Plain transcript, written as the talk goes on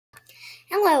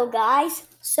Hello guys,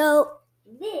 so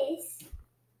this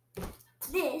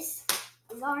is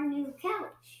our new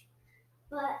couch,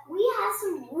 but we have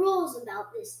some rules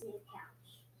about this new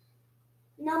couch.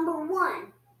 Number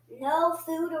 1, no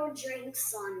food or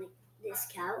drinks on this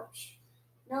couch.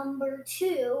 Number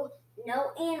 2,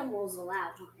 no animals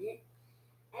allowed on it.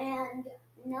 And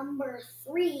number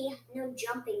 3, no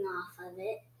jumping off of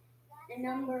it. And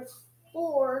number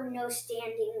 4, no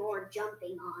standing or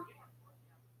jumping on it.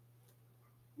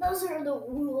 Those are the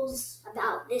rules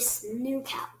about this new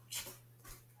couch.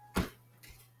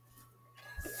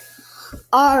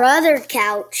 Our other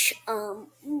couch,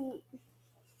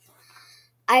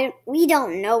 we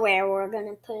don't know where we're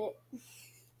gonna put it,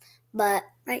 but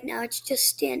right now it's just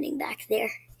standing back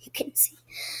there. You can see.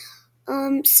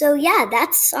 So yeah,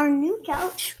 that's our new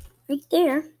couch right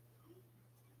there.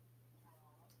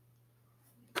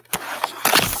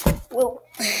 Whoa.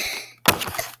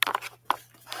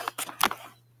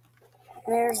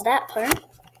 There's that part.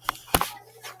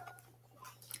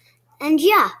 And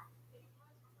yeah,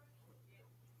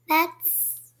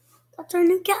 that's our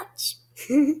new couch.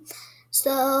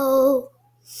 So,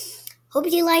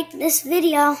 hope you liked this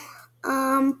video.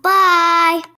 Bye!